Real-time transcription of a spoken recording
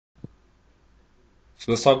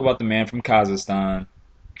So let's talk about the man from Kazakhstan,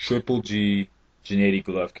 Triple G, Gennady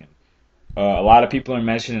Golovkin. A lot of people are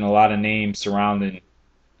mentioning a lot of names surrounding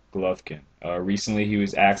Golovkin. Recently, he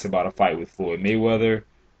was asked about a fight with Floyd Mayweather,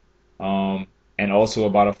 um, and also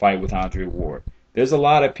about a fight with Andre Ward. There's a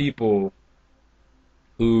lot of people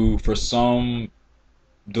who, for some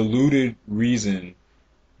deluded reason,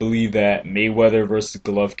 believe that Mayweather versus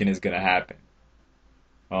Golovkin is going to happen.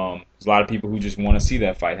 There's a lot of people who just want to see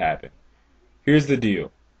that fight happen. Here's the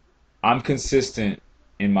deal. I'm consistent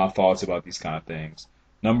in my thoughts about these kind of things.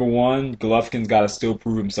 Number one, Golovkin's got to still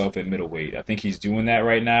prove himself at middleweight. I think he's doing that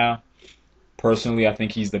right now. Personally, I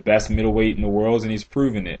think he's the best middleweight in the world, and he's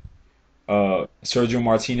proven it. Sergio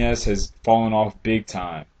Martinez has fallen off big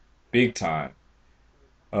time,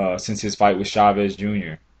 since his fight with Chavez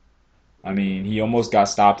Jr. I mean, he almost got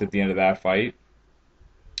stopped at the end of that fight,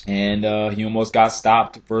 and he almost got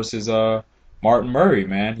stopped versus Martin Murray.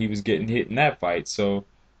 Man, he was getting hit in that fight. So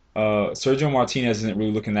Sergio Martinez isn't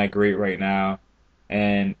really looking that great right now,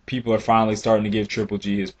 and people are finally starting to give Triple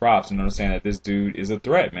G his props and understand that this dude is a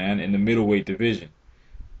threat, man, in the middleweight division.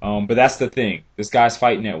 But that's the thing. This guy's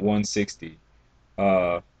fighting at 160.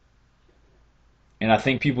 Uh, and I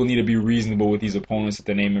think people need to be reasonable with these opponents that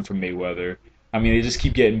they're naming for Mayweather. I mean, they just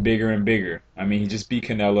keep getting bigger and bigger. I mean, he just beat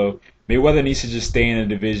Canelo. Mayweather needs to just stay in a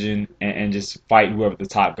division and just fight whoever the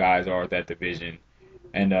top guys are at that division.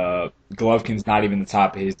 And Golovkin's not even the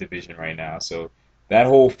top of his division right now. So that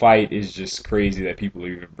whole fight is just crazy that people are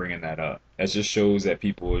even bringing that up. That just shows that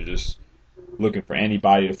people are just looking for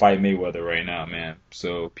anybody to fight Mayweather right now, man.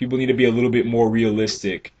 So people need to be a little bit more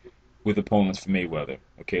realistic with opponents for Mayweather.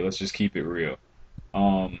 Okay, let's just keep it real.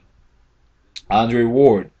 Um, Andre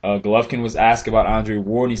Ward. Golovkin was asked about Andre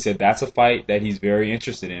Ward, and he said that's a fight that he's very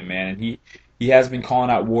interested in, man. And he has been calling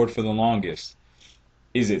out Ward for the longest.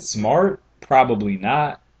 Is it smart? Probably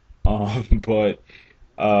not. But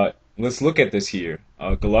let's look at this here.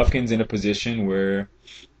 Golovkin's in a position where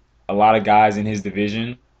a lot of guys in his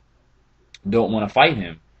division don't want to fight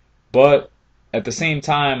him. But at the same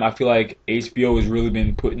time, I feel like HBO has really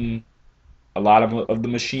been putting a lot of the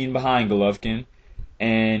machine behind Golovkin,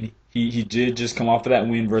 and he did just come off of that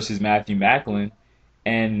win versus Matthew Macklin,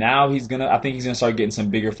 and now I think he's gonna start getting some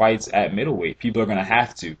bigger fights at middleweight. People are gonna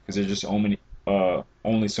have to because there's just only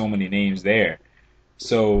so many names there.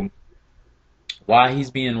 So why he's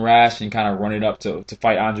being rash and kind of running up to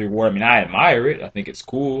fight Andre Ward? I mean, I admire it. I think it's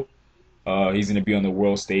cool. He's gonna be on the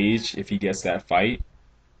world stage if he gets that fight,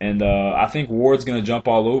 and I think Ward's gonna jump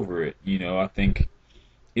all over it. I think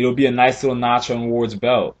it'll be a nice little notch on Ward's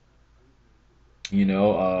belt. You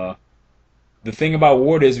know, the thing about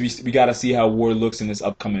Ward is we got to see how Ward looks in this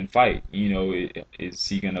upcoming fight. Is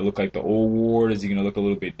he gonna look like the old Ward? Is he gonna look a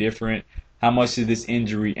little bit different? How much did this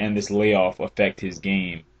injury and this layoff affect his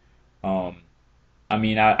game? Um, I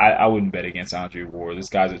mean, I wouldn't bet against Andre Ward. This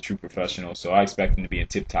guy's a true professional, so I expect him to be in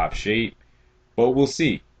tip-top shape. But we'll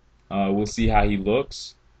see. We'll see how he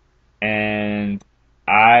looks, and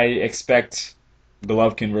I expect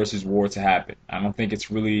Golovkin versus Ward to happen. I don't think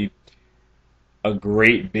it's really a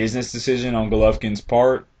great business decision on Golovkin's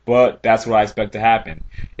part, but that's what I expect to happen.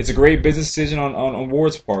 It's a great business decision on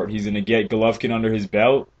Ward's part. He's going to get Golovkin under his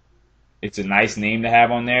belt. It's a nice name to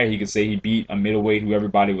have on there. He could say he beat a middleweight who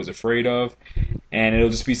everybody was afraid of, and it'll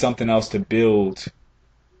just be something else to build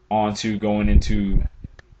onto going into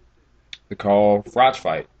the Carl Froch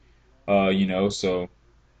fight. So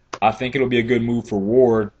I think it'll be a good move for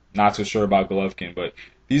Ward. Not so sure about Golovkin, but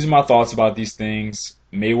these are my thoughts about these things.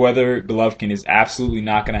 Mayweather Golovkin is absolutely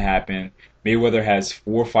not going to happen. Mayweather has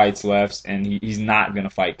 4 fights left, and he's not going to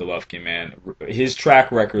fight Golovkin, man. His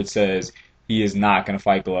track record says he is not going to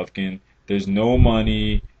fight Golovkin. There's no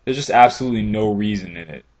money. There's just absolutely no reason in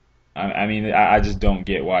it. I mean, I just don't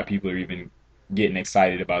get why people are even getting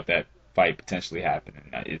excited about that fight potentially happening.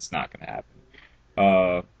 It's not going to happen.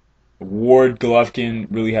 Uh, Ward Golovkin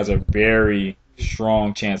really has a very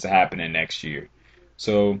strong chance of happening next year.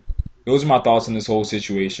 So those are my thoughts on this whole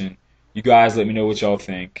situation. You guys let me know what y'all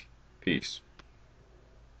think. Peace.